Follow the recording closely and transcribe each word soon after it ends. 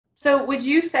So would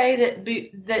you say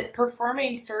that that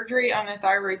performing surgery on a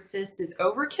thyroid cyst is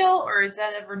overkill, or is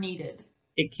that ever needed?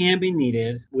 It can be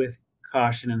needed with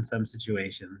caution in some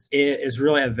situations. It is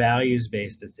really a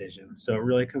values-based decision. So it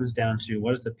really comes down to,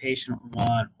 what does the patient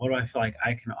want? What do I feel like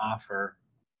I can offer?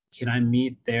 Can I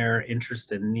meet their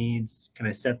interests and needs? Can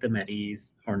I set them at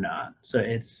ease or not? So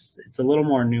it's a little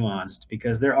more nuanced,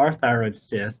 because there are thyroid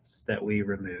cysts that we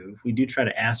remove. We do try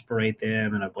to aspirate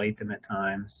them and ablate them at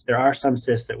times. There are some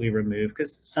cysts that we remove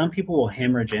because some people will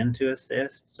hemorrhage into a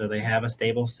cyst. So they have a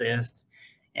stable cyst,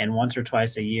 and once or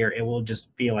twice a year it will just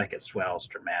feel like it swells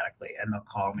dramatically, and they'll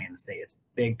call me and say, it's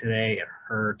big today, it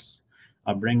hurts.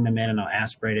 I'll bring them in and I'll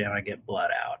aspirate it and I get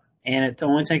blood out. And it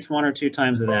only takes one or two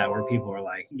times of that where people are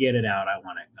like, get it out, I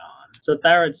want it gone. So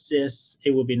thyroid cysts,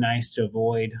 it would be nice to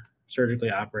avoid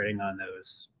surgically operating on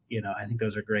those. I think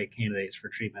those are great candidates for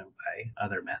treatment by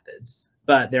other methods.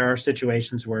 But there are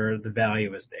situations where the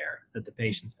value is there, that the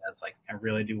patient says, like, I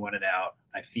really do want it out.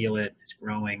 I feel it, it's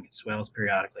growing, it swells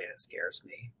periodically, and it scares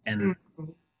me. And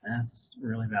Mhm. that's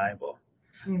really valuable.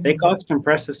 They Mhm. cause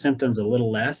compressive symptoms a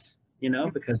little less,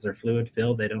 because they're fluid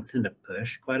filled. They don't tend to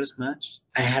push quite as much.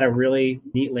 I had a really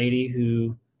neat lady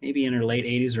who, maybe in her late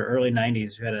 80s or early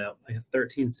 90s, who had a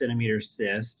 13 centimeter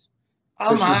cyst Oh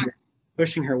pushing my. her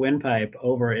pushing her windpipe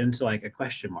over into like a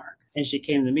question mark. And she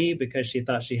came to me because she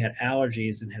thought she had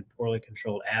allergies and had poorly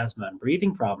controlled asthma and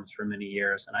breathing problems for many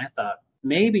years. And I thought,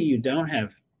 maybe you don't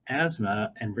have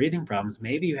asthma and breathing problems.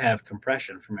 Maybe you have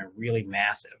compression from a really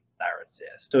massive thyroid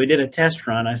cyst. So we did a test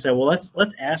run. I said, well,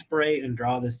 let's aspirate and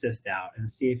draw the cyst out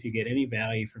and see if you get any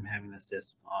value from having the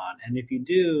cyst on. And if you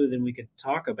do, then we could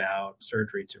talk about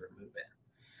surgery to remove it.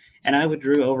 And I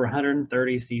withdrew over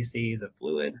 130 cc's of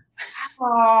fluid,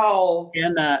 Wow.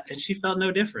 and she felt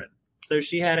no different. So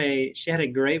she had a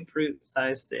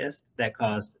grapefruit-sized cyst that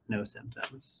caused no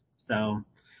symptoms. So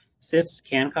cysts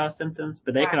can cause symptoms,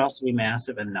 but they can Right. also be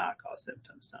massive and not cause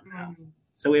symptoms somehow. Mhm.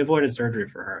 So we avoided surgery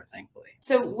for her, thankfully.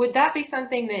 So would that be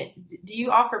something that do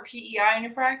you offer PEI in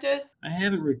your practice? I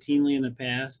haven't routinely in the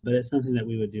past, but it's something that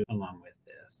we would do along with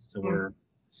this. So we're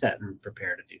set and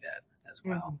prepared to do that as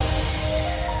well.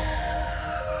 Mhm.